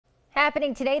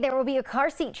Happening today, there will be a car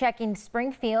seat check in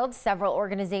Springfield. Several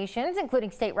organizations,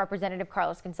 including State Representative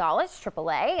Carlos Gonzalez,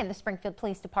 AAA, and the Springfield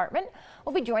Police Department,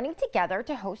 will be joining together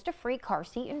to host a free car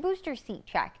seat and booster seat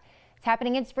check. It's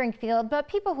happening in Springfield, but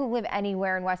people who live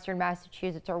anywhere in Western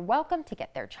Massachusetts are welcome to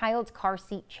get their child's car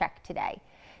seat checked today.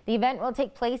 The event will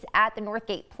take place at the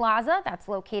Northgate Plaza. That's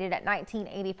located at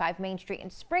 1985 Main Street in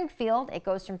Springfield. It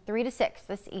goes from 3 to 6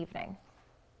 this evening.